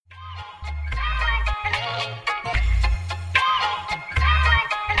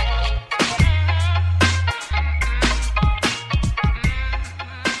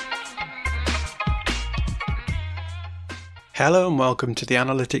Hello and welcome to the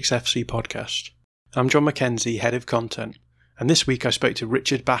Analytics FC podcast. I'm John Mackenzie, Head of Content, and this week I spoke to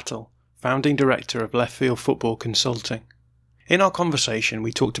Richard Battle, Founding Director of Left Field Football Consulting. In our conversation,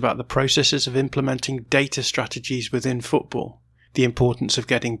 we talked about the processes of implementing data strategies within football, the importance of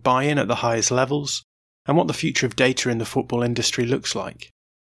getting buy-in at the highest levels, and what the future of data in the football industry looks like.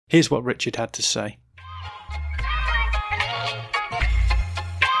 Here's what Richard had to say.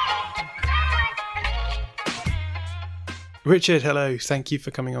 Richard, hello. Thank you for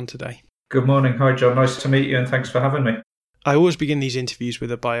coming on today. Good morning. Hi, John. Nice to meet you and thanks for having me. I always begin these interviews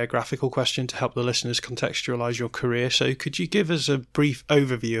with a biographical question to help the listeners contextualise your career. So could you give us a brief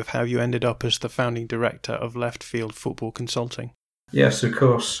overview of how you ended up as the founding director of Left Field Football Consulting? Yes, of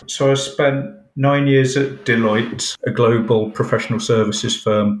course. So I spent 9 years at Deloitte, a global professional services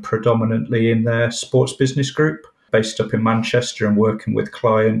firm predominantly in their sports business group, based up in Manchester and working with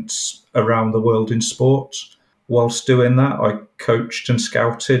clients around the world in sport. Whilst doing that, I coached and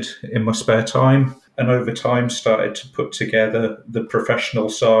scouted in my spare time, and over time started to put together the professional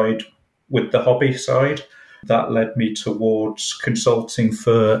side with the hobby side. That led me towards consulting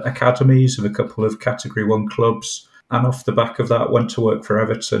for academies of a couple of Category 1 clubs, and off the back of that went to work for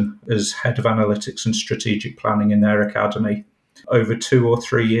Everton as head of analytics and strategic planning in their academy. Over 2 or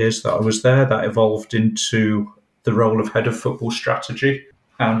 3 years that I was there, that evolved into the role of head of football strategy.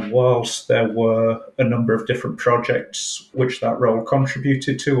 And whilst there were a number of different projects which that role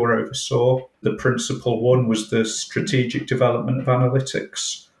contributed to or oversaw, the principal one was the strategic development of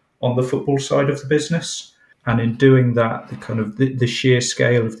analytics on the football side of the business. And in doing that, the sheer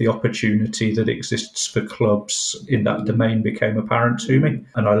scale of the opportunity that exists for clubs in that domain became apparent to me.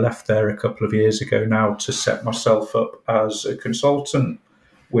 And I left there a couple of years ago now to set myself up as a consultant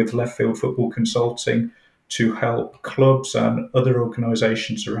with Left Field Football Consulting to help clubs and other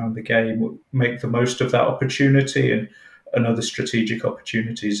organisations around the game make the most of that opportunity and other strategic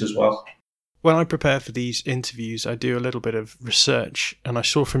opportunities as well. When I prepare for these interviews, I do a little bit of research, and I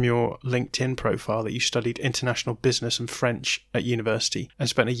saw from your LinkedIn profile that you studied international business and French at university and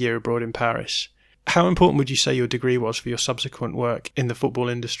spent a year abroad in Paris. How important would you say your degree was for your subsequent work in the football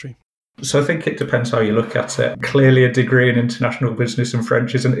industry? So I think it depends how you look at it. Clearly, a degree in international business and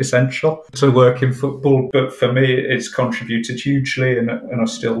French isn't essential to work in football, but for me, it's contributed hugely, and I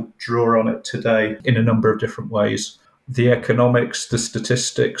still draw on it today in a number of different ways. The economics, the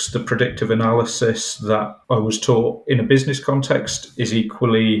statistics, the predictive analysis that I was taught in a business context is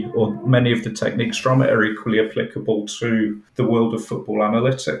equally, or many of the techniques from it are equally applicable to the world of football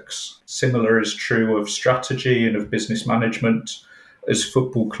analytics. Similar is true of strategy and of business management. As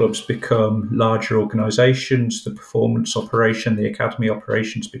football clubs become larger organisations, the performance operation, the academy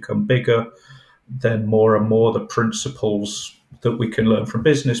operations become bigger, then more and more the principles that we can learn from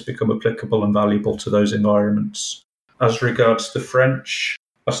business become applicable and valuable to those environments. As regards the French,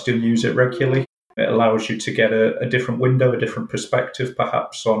 I still use it regularly. It allows you to get a different window, a different perspective,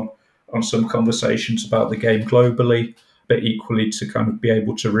 perhaps on some conversations about the game globally, but equally to be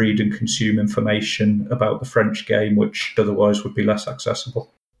able to read and consume information about the French game, which otherwise would be less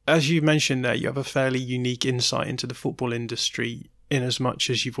accessible. As you mentioned there, you have a fairly unique insight into the football industry in as much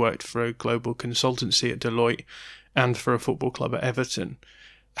as you've worked for a global consultancy at Deloitte and for a football club at Everton.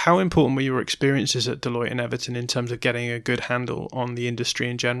 How important were your experiences at Deloitte and Everton in terms of getting a good handle on the industry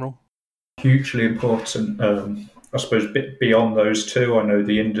in general? Hugely important. I suppose beyond those two, I know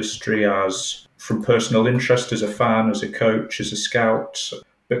the industry as from personal interest as a fan, as a coach, as a scout,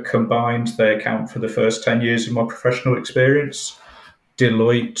 but combined they account for the first 10 years of my professional experience.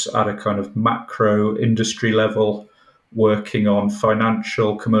 Deloitte at a kind of macro industry level, working on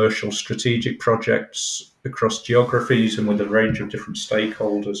financial, commercial, strategic projects across geographies and with a range of different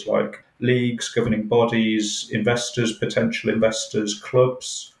stakeholders like leagues, governing bodies, investors, potential investors,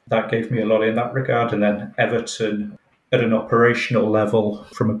 clubs. That gave me a lot in that regard. And then Everton at an operational level,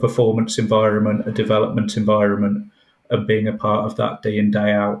 from a performance environment, a development environment, and being a part of that day in,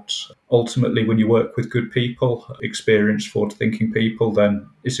 day out. Ultimately, when you work with good people, experienced, forward-thinking people, then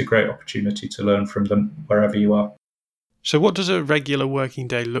it's a great opportunity to learn from them wherever you are. So what does a regular working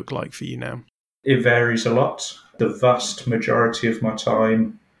day look like for you now? It varies a lot. The vast majority of my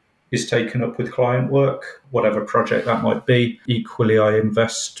time is taken up with client work, whatever project that might be. Equally, I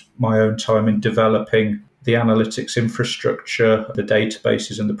invest my own time in developing the analytics infrastructure, the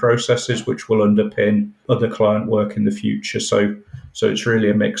databases and the processes which will underpin other client work in the future. So it's really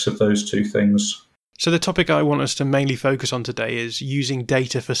a mix of those two things. So the topic I want us to mainly focus on today is using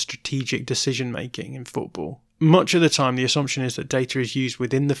data for strategic decision making in football. Much of the time, the assumption is that data is used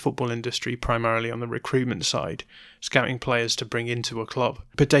within the football industry, primarily on the recruitment side, scouting players to bring into a club.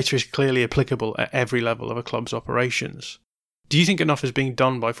 But data is clearly applicable at every level of a club's operations. Do you think enough is being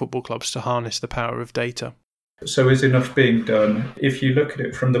done by football clubs to harness the power of data? So is enough being done? If you look at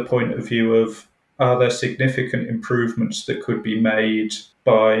it from the point of view of, are there significant improvements that could be made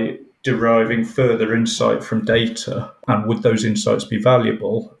by deriving further insight from data, and would those insights be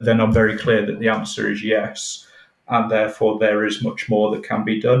valuable? Then I'm very clear that the answer is yes, and therefore there is much more that can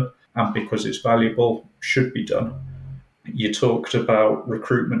be done, and because it's valuable, should be done. You talked about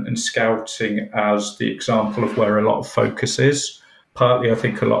recruitment and scouting as the example of where a lot of focus is. Partly, I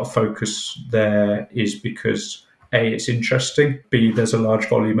think a lot of focus there is because A, it's interesting, B, there's a large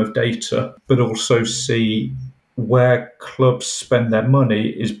volume of data, but also C, where clubs spend their money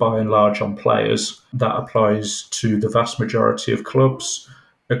is by and large on players. That applies to the vast majority of clubs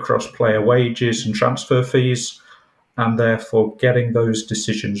across player wages and transfer fees, and therefore getting those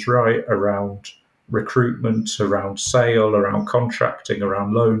decisions right around recruitment, around sale, around contracting,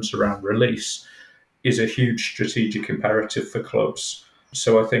 around loans, around release is a huge strategic imperative for clubs.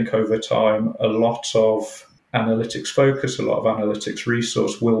 So I think over time, a lot of analytics focus, a lot of analytics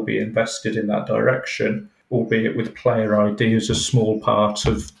resource will be invested in that direction, albeit with player ID as a small part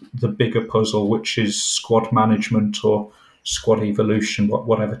of the bigger puzzle, which is squad management or squad evolution,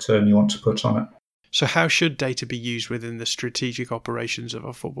 whatever term you want to put on it. So how should data be used within the strategic operations of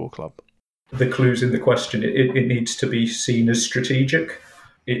a football club? The clue's in the question. It needs to be seen as strategic.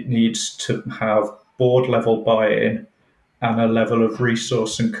 It needs to have board level buy-in and a level of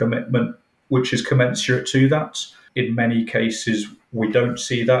resource and commitment which is commensurate to that. In many cases, we don't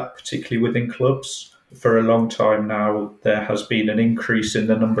see that, particularly within clubs. For a long time now, there has been an increase in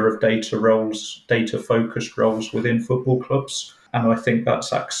the number of data roles, data-focused roles within football clubs. And I think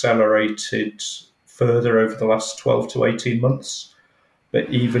that's accelerated further over the last 12 to 18 months. But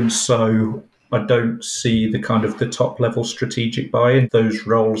even so, I don't see the kind of the top level strategic buy-in. Those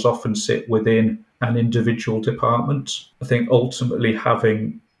roles often sit within an individual department. I think ultimately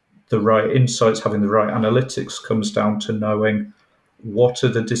having the right insights, having the right analytics comes down to knowing what are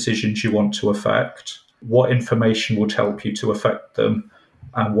the decisions you want to affect, what information would help you to affect them,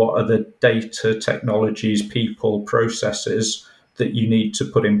 and what are the data, technologies, people, processes that you need to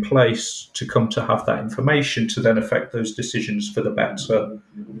put in place to come to have that information to then affect those decisions for the better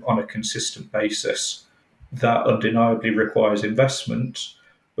on a consistent basis. That undeniably requires investment,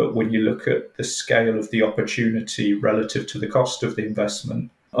 but when you look at the scale of the opportunity relative to the cost of the investment,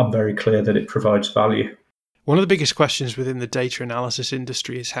 I'm very clear that it provides value. One of the biggest questions within the data analysis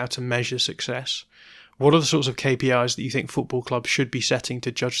industry is how to measure success. What are the sorts of KPIs that you think football clubs should be setting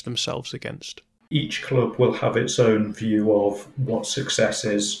to judge themselves against? Each club will have its own view of what success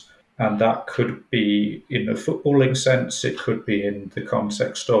is, and that could be in a footballing sense, it could be in the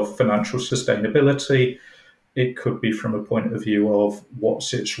context of financial sustainability, it could be from a point of view of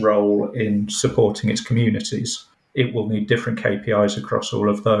what's its role in supporting its communities. It will need different KPIs across all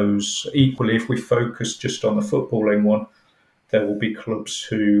of those. Equally, if we focus just on the footballing one, there will be clubs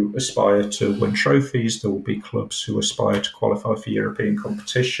who aspire to win trophies, there will be clubs who aspire to qualify for European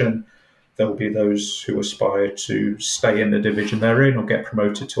competition, there will be those who aspire to stay in the division they're in or get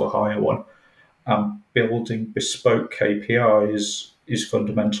promoted to a higher one. Building bespoke KPIs is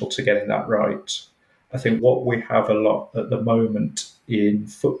fundamental to getting that right. I think what we have a lot at the moment in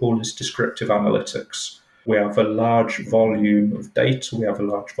football is descriptive analytics. We have a large volume of data, we have a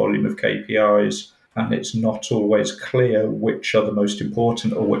large volume of KPIs, and it's not always clear which are the most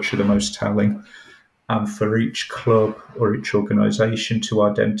important or which are the most telling. And for each club or each organisation to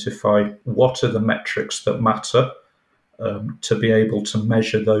identify what are the metrics that matter, to be able to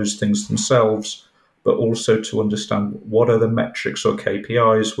measure those things themselves, but also to understand what are the metrics or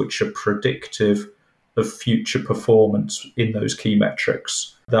KPIs which are predictive of future performance in those key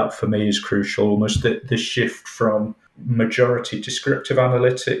metrics. That for me is crucial, almost the shift from majority descriptive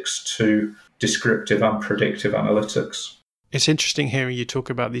analytics to descriptive and predictive analytics. It's interesting hearing you talk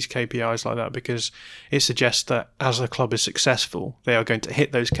about these KPIs like that, because it suggests that as a club is successful, they are going to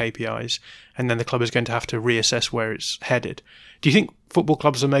hit those KPIs, and then the club is going to have to reassess where it's headed. Do you think football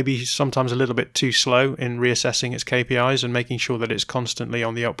clubs are maybe sometimes a little bit too slow in reassessing its KPIs and making sure that it's constantly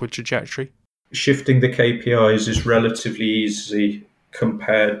on the upward trajectory? Shifting the KPIs is relatively easy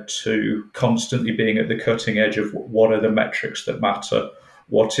compared to constantly being at the cutting edge of what are the metrics that matter,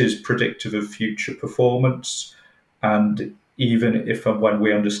 what is predictive of future performance. And even if and when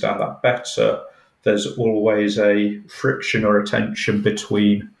we understand that better, there's always a friction or a tension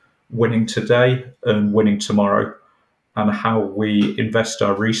between winning today and winning tomorrow, and how we invest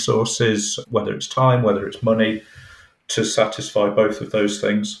our resources, whether it's time, whether it's money, to satisfy both of those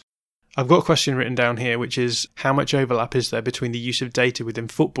things. I've got a question written down here, which is how much overlap is there between the use of data within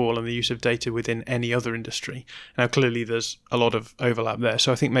football and the use of data within any other industry? Now, clearly there's a lot of overlap there.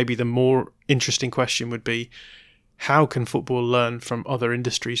 So I think maybe the more interesting question would be, how can football learn from other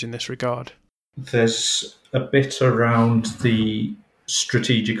industries in this regard? There's a bit around the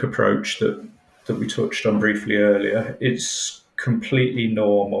strategic approach that we touched on briefly earlier. It's completely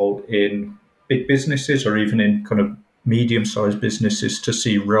normal in big businesses or even in kind of medium-sized businesses to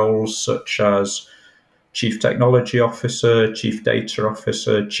see roles such as Chief Technology Officer, Chief Data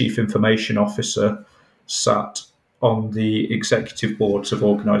Officer, Chief Information Officer sat on the executive boards of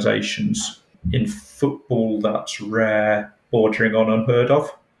organisations. In football, that's rare, bordering on unheard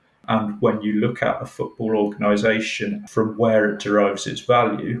of. And when you look at a football organisation from where it derives its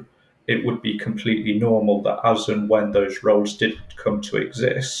value, it would be completely normal that as and when those roles did come to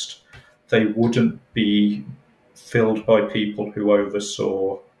exist, they wouldn't be filled by people who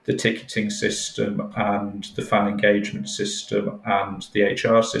oversaw the ticketing system and the fan engagement system and the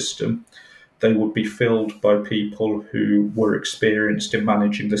HR system. They would be filled by people who were experienced in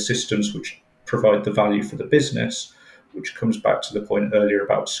managing the systems which provide the value for the business, which comes back to the point earlier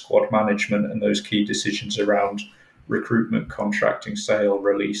about squad management and those key decisions around recruitment, contracting, sale,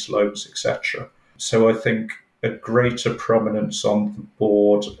 release, loans, etc. So I think a greater prominence on the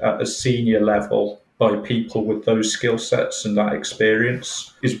board at a senior level by people with those skill sets and that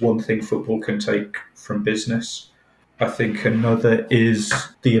experience is one thing football can take from business. I think another is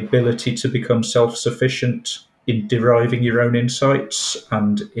the ability to become self-sufficient in deriving your own insights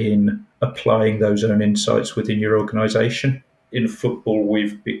and in applying those own insights within your organisation. In football,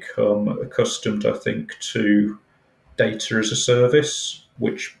 we've become accustomed, I think, to data as a service,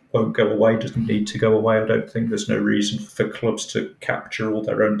 which won't go away, doesn't need to go away. I don't think there's no reason for clubs to capture all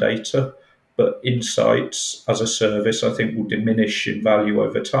their own data. But insights as a service, I think, will diminish in value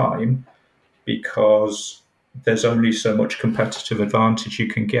over time because there's only so much competitive advantage you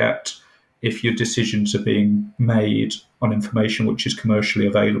can get if your decisions are being made on information which is commercially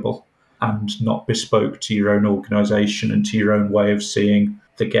available and not bespoke to your own organisation and to your own way of seeing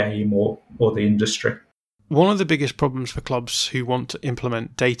the game or the industry. One of the biggest problems for clubs who want to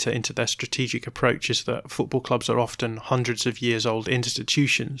implement data into their strategic approach is that football clubs are often hundreds of years old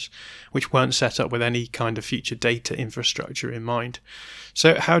institutions which weren't set up with any kind of future data infrastructure in mind.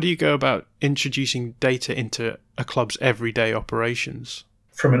 So how do you go about introducing data into a club's everyday operations?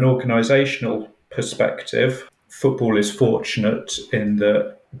 From an organisational perspective, football is fortunate in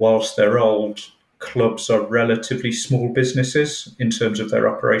that whilst they're old, clubs are relatively small businesses in terms of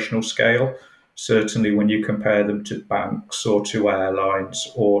their operational scale. Certainly when you compare them to banks or to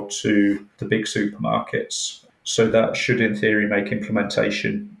airlines or to the big supermarkets. So that should, in theory, make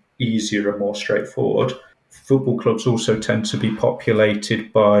implementation easier and more straightforward. Football clubs also tend to be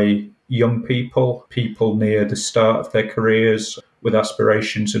populated by young people near the start of their careers with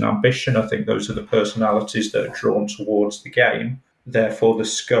aspirations and ambition. I think those are the personalities that are drawn towards the game. Therefore, the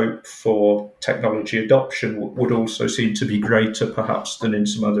scope for technology adoption would also seem to be greater, perhaps, than in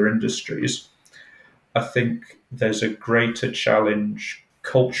some other industries. I think there's a greater challenge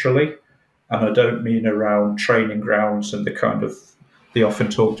culturally, and I don't mean around training grounds and the often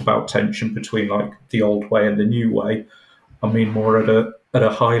talked about tension between like the old way and the new way. I mean more at a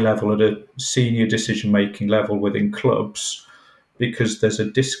high level, at a senior decision-making level within clubs, because there's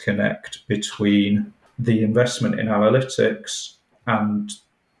a disconnect between the investment in analytics and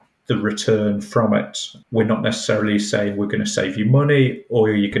the return from it. We're not necessarily saying we're going to save you money or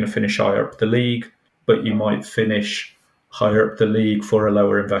you're going to finish higher up the league, but you might finish higher up the league for a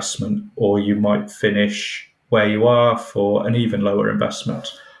lower investment, or you might finish where you are for an even lower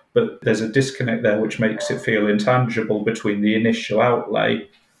investment. But there's a disconnect there which makes it feel intangible between the initial outlay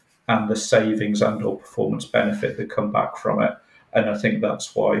and the savings and or performance benefit that come back from it. And I think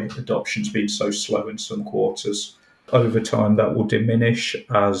that's why adoption's been so slow in some quarters. Over time, that will diminish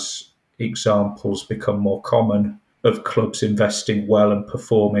as examples become more common of clubs investing well and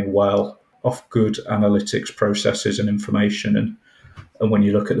performing well off good analytics processes and information. And when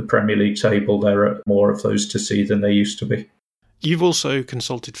you look at the Premier League table, there are more of those to see than there used to be. You've also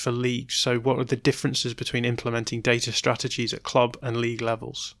consulted for leagues, so what are the differences between implementing data strategies at club and league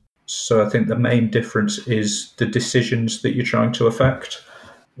levels? So I think the main difference is the decisions that you're trying to affect.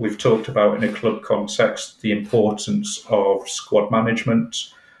 We've talked about in a club context the importance of squad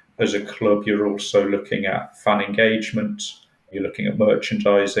management. As a club, you're also looking at fan engagement, you're looking at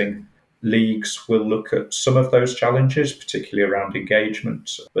merchandising. Leagues will look at some of those challenges, particularly around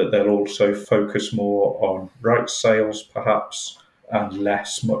engagement, but they'll also focus more on rights sales, perhaps, and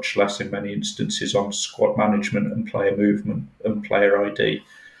much less in many instances, on squad management and player movement and player ID.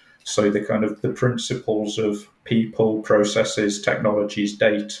 So the principles of people, processes, technologies,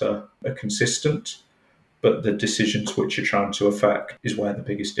 data are consistent, but the decisions which you're trying to affect is where the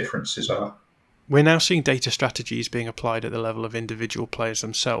biggest differences are. We're now seeing data strategies being applied at the level of individual players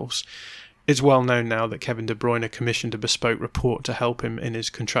themselves. It's well known now that Kevin De Bruyne commissioned a bespoke report to help him in his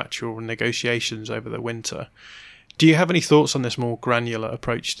contractual negotiations over the winter. Do you have any thoughts on this more granular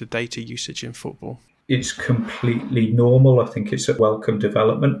approach to data usage in football? It's completely normal. I think it's a welcome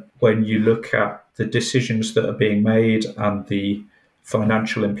development when you look at the decisions that are being made and the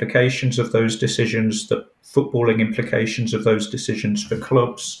financial implications of those decisions, the footballing implications of those decisions for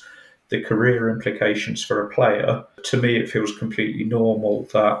clubs, the career implications for a player. To me, it feels completely normal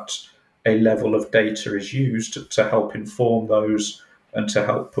that a level of data is used to help inform those and to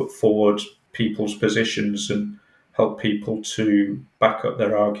help put forward people's positions and help people to back up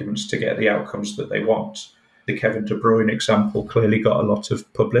their arguments to get the outcomes that they want. The Kevin De Bruyne example clearly got a lot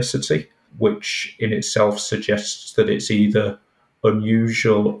of publicity, which in itself suggests that it's either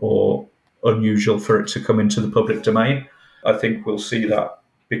unusual or unusual for it to come into the public domain. I think we'll see that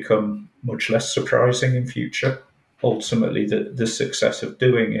become much less surprising in future. Ultimately, the success of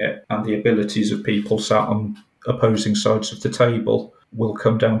doing it and the abilities of people sat on opposing sides of the table will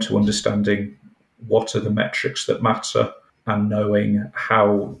come down to understanding what are the metrics that matter and knowing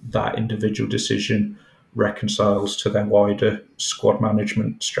how that individual decision reconciles to their wider squad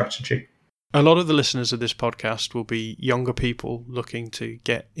management strategy. A lot of the listeners of this podcast will be younger people looking to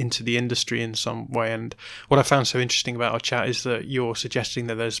get into the industry in some way. And what I found so interesting about our chat is that you're suggesting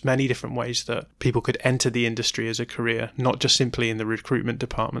that there's many different ways that people could enter the industry as a career, not just simply in the recruitment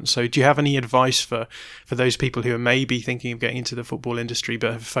department. So do you have any advice for those people who are maybe thinking of getting into the football industry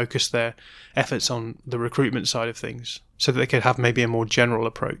but have focused their efforts on the recruitment side of things so that they could have maybe a more general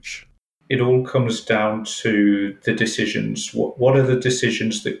approach? It all comes down to the decisions. What are the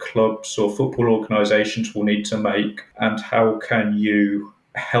decisions that clubs or football organisations will need to make, and how can you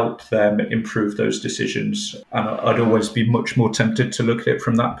help them improve those decisions? And I'd always be much more tempted to look at it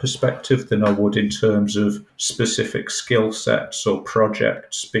from that perspective than I would in terms of specific skill sets or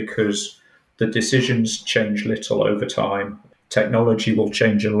projects, because the decisions change little over time. Technology will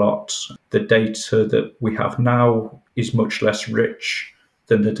change a lot. The data that we have now is much less rich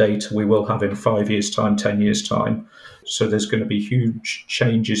than the data we will have in 5 years' time, 10 years' time. So there's going to be huge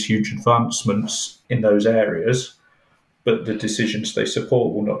changes, huge advancements in those areas, but the decisions they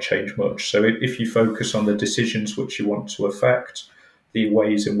support will not change much. So if you focus on the decisions which you want to affect, the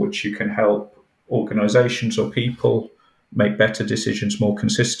ways in which you can help organisations or people make better decisions more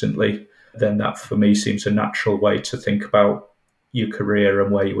consistently, then that for me seems a natural way to think about your career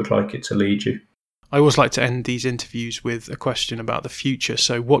and where you would like it to lead you. I always like to end these interviews with a question about the future.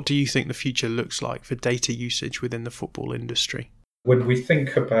 So what do you think the future looks like for data usage within the football industry? When we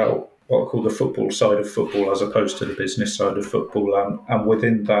think about what I call the football side of football as opposed to the business side of football, and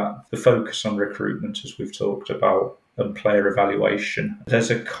within that, the focus on recruitment, as we've talked about, and player evaluation,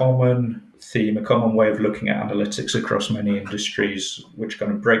 there's a common theme, a common way of looking at analytics across many industries, which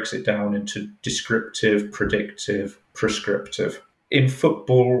kind of breaks it down into descriptive, predictive, prescriptive. In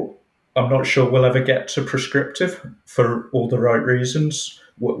football, I'm not sure we'll ever get to prescriptive for all the right reasons.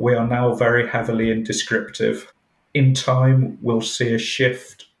 We are now very heavily in descriptive. In time, we'll see a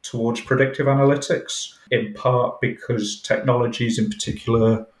shift towards predictive analytics, in part because technologies, in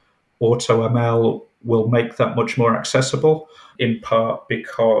particular AutoML, will make that much more accessible, in part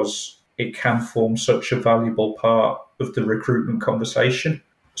because it can form such a valuable part of the recruitment conversation.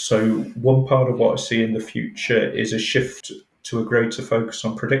 So one part of what I see in the future is a shift to a greater focus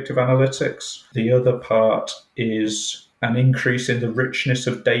on predictive analytics. The other part is an increase in the richness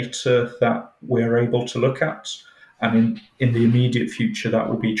of data that we're able to look at. And in the immediate future, that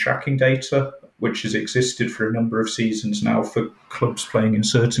will be tracking data, which has existed for a number of seasons now for clubs playing in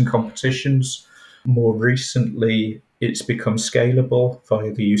certain competitions. More recently, it's become scalable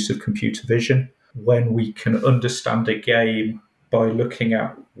via the use of computer vision. When we can understand a game by looking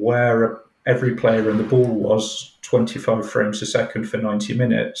at where every player in the ball was 25 frames a second for 90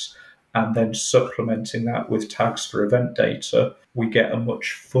 minutes, and then supplementing that with tags for event data, we get a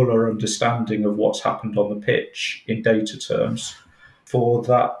much fuller understanding of what's happened on the pitch in data terms. For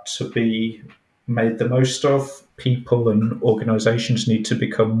that to be made the most of, people and organisations need to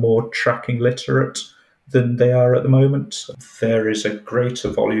become more tracking literate than they are at the moment. There is a greater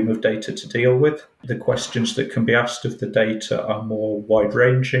volume of data to deal with. The questions that can be asked of the data are more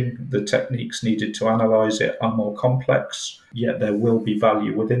wide-ranging. The techniques needed to analyse it are more complex, yet there will be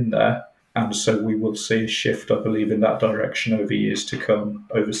value within there. And so we will see a shift, I believe, in that direction over years to come,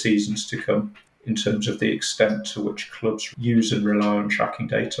 over seasons to come. in terms of the extent to which clubs use and rely on tracking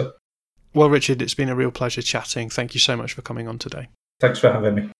data. Well, Richard, it's been a real pleasure chatting. Thank you so much for coming on today. Thanks for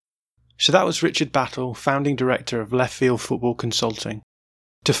having me. So that was Richard Battle, Founding Director of Left Field Football Consulting.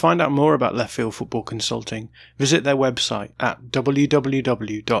 To find out more about Left Field Football Consulting, visit their website at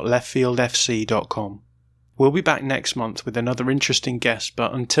www.leftfieldfc.com. We'll be back next month with another interesting guest,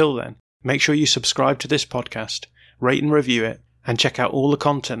 but until then, make sure you subscribe to this podcast, rate and review it, and check out all the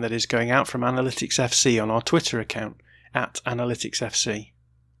content that is going out from Analytics FC on our Twitter account, @AnalyticsFC.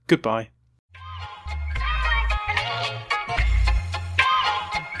 Goodbye.